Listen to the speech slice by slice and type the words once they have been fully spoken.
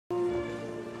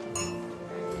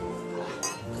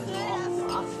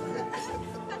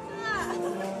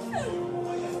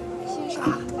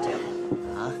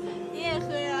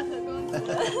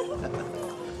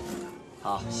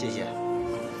好，谢谢。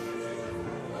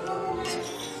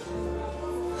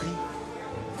嘿，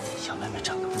小妹妹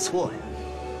长得不错呀，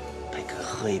陪哥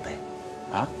喝一杯，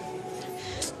啊？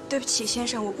对不起，先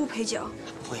生，我不陪酒。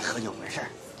不会喝酒没事，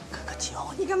哥哥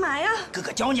教你。你干嘛呀？哥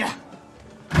哥教你。呀，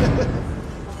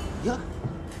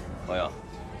朋友，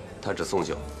他只送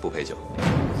酒不陪酒。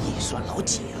你算老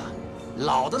几啊？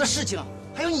老子的事情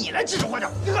还用你来指手画脚？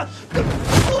你看，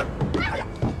哎呀，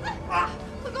啊！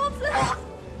何公子，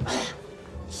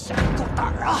下你狗胆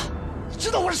儿啊！你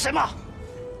知道我是谁吗？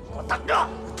给我等着，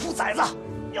兔崽子！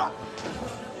呀！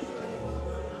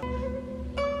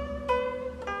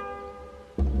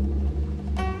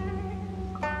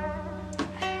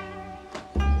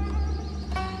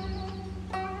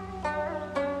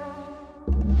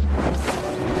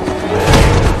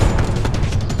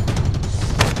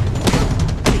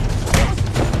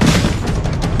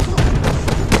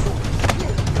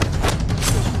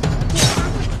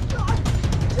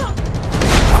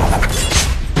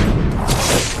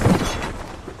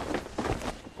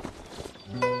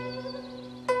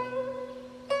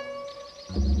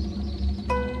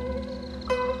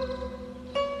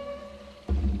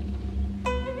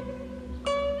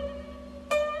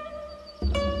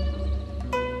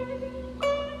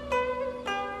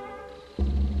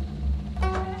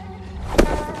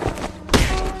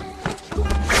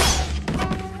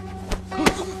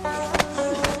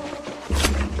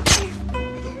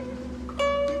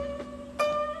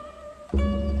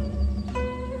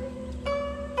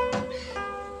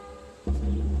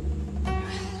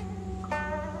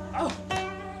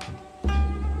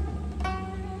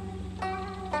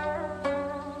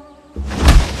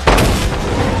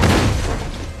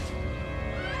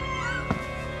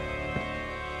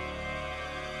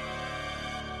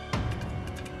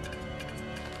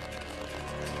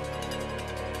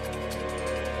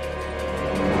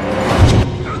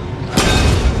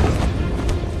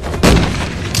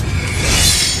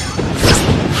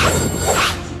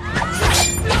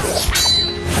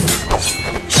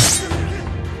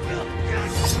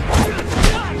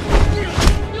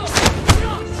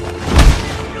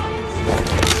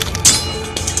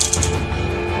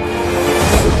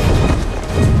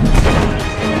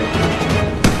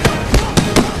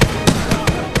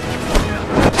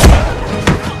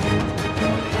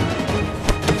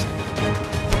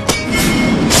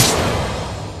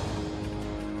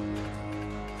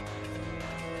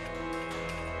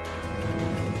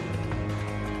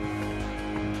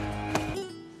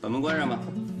 把门关上吧。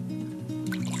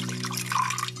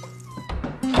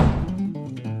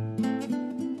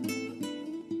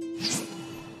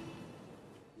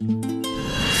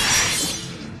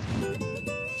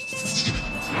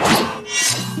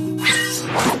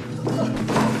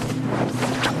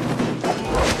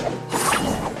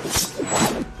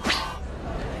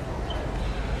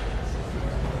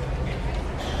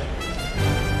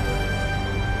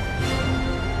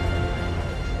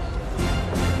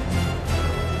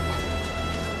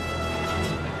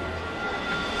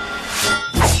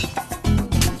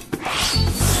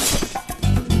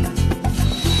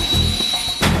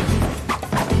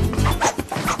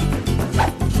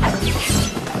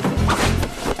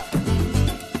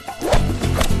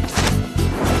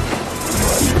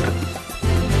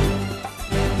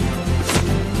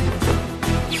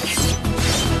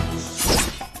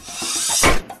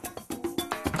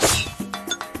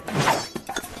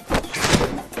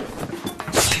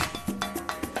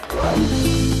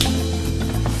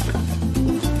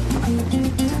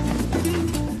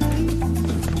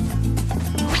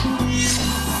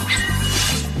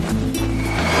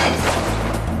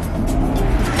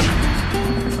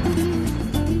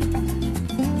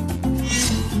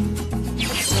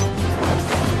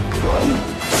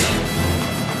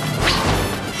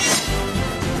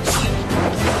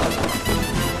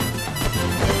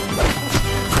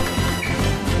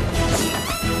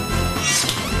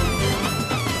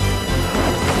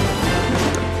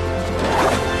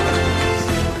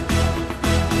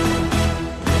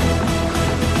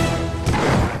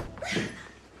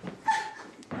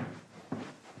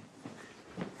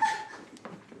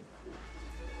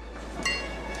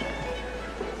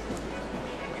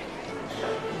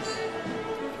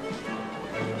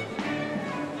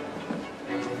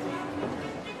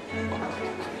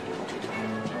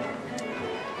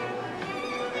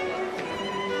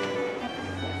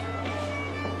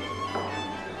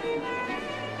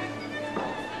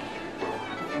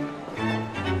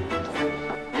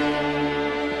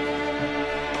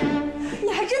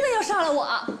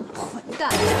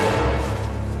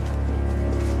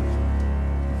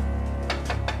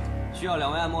需要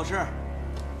2位按摩师。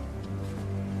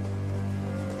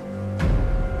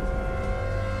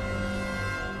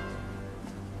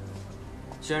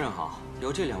先生好，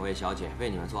由这2位小姐为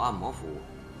你们做按摩服务。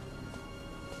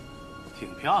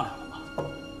挺漂亮的嘛。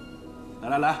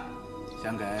来，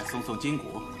先给松松筋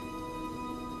骨。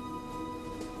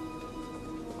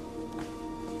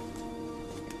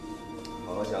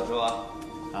好好享受啊！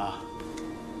啊。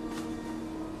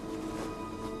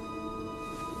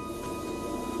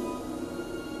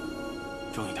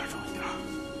 重一点，重一点。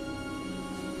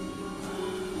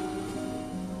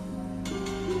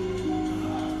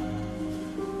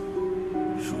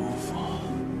舒服。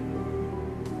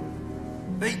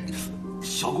哎，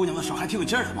小姑娘的手还挺有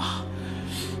劲儿的嘛。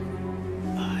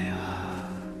哎呀。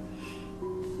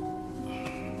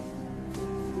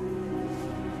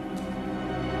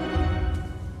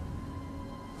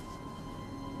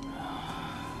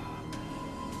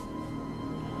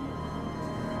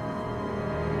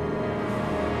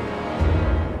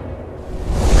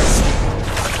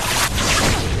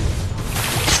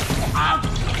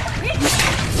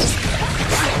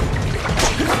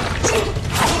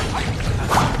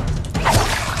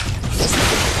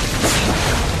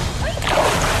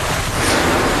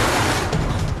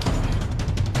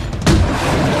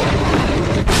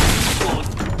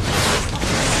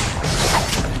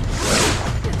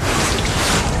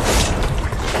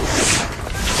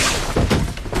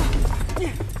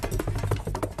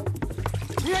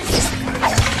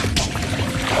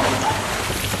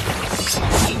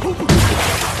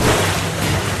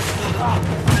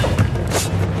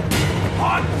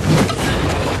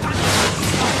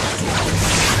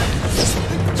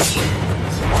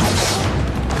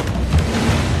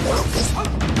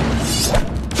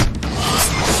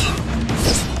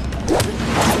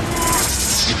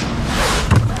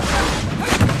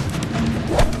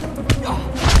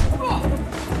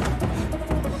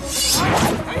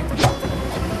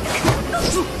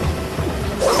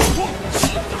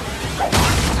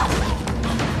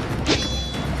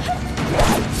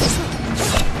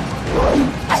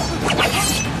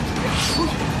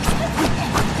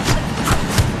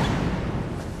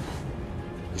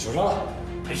受伤了？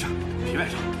没事，皮外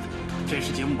伤。这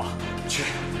是节目吧？去。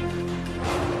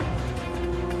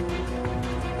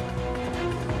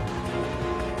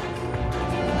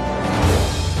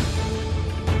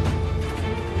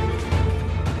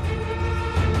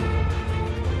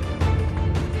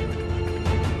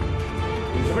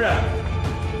你什么人？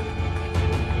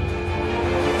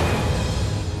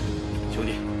兄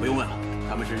弟，不用问了，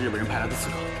他们是日本人派来的刺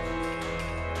客。